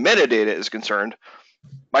as the metadata is concerned,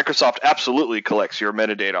 Microsoft absolutely collects your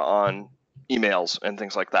metadata on emails and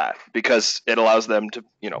things like that because it allows them to,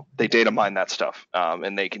 they data mine that stuff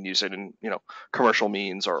and they can use it in, commercial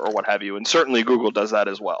means or what have you. And certainly Google does that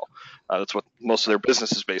as well. That's what most of their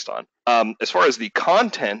business is based on. As far as the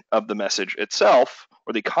content of the message itself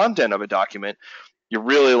or the content of a document, you're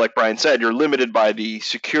really, like Brian said, you're limited by the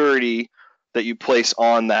security that you place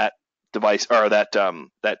on that device or that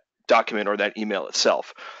document or that email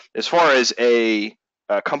itself. As far as a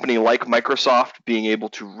company like Microsoft being able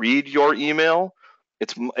to read your email,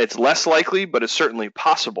 it's less likely, but it's certainly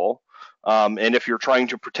possible. And if you're trying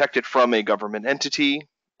to protect it from a government entity,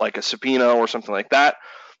 like a subpoena or something like that,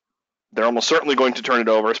 they're almost certainly going to turn it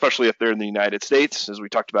over, especially if they're in the United States, as we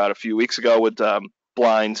talked about a few weeks ago with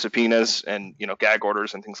blind subpoenas and gag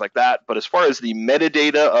orders and things like that. But as far as the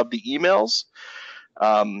metadata of the emails,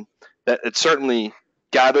 that it's certainly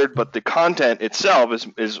gathered, but the content itself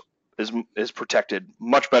is protected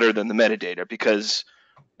much better than the metadata, because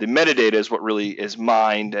the metadata is what really is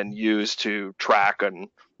mined and used to track, and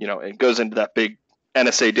it goes into that big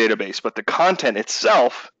NSA database. But the content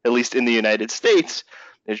itself, at least in the United States,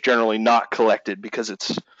 is generally not collected because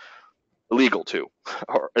it's illegal to,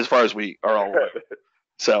 or as far as we are all aware.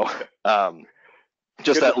 So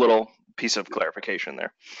just that little piece of clarification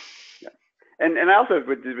there. Yeah. And I also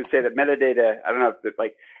would say that metadata, I don't know if it's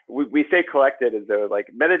like, we say collected as though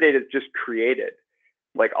like metadata is just created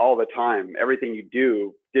like all the time. Everything you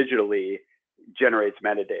do digitally generates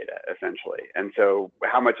metadata essentially. And so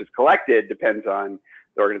how much is collected depends on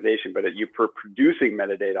the organization, but you're producing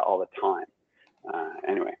metadata all the time.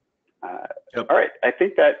 Anyway. Yep. All right, I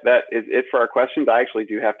think that is it for our questions. I actually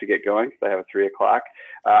do have to get going because I have a 3 o'clock.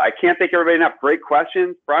 I can't thank everybody enough. Great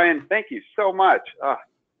questions. Brian, thank you so much.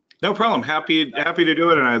 No problem. Happy to do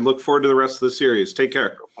it, and I look forward to the rest of the series. Take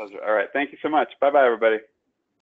care. All right, thank you so much. Bye-bye, everybody.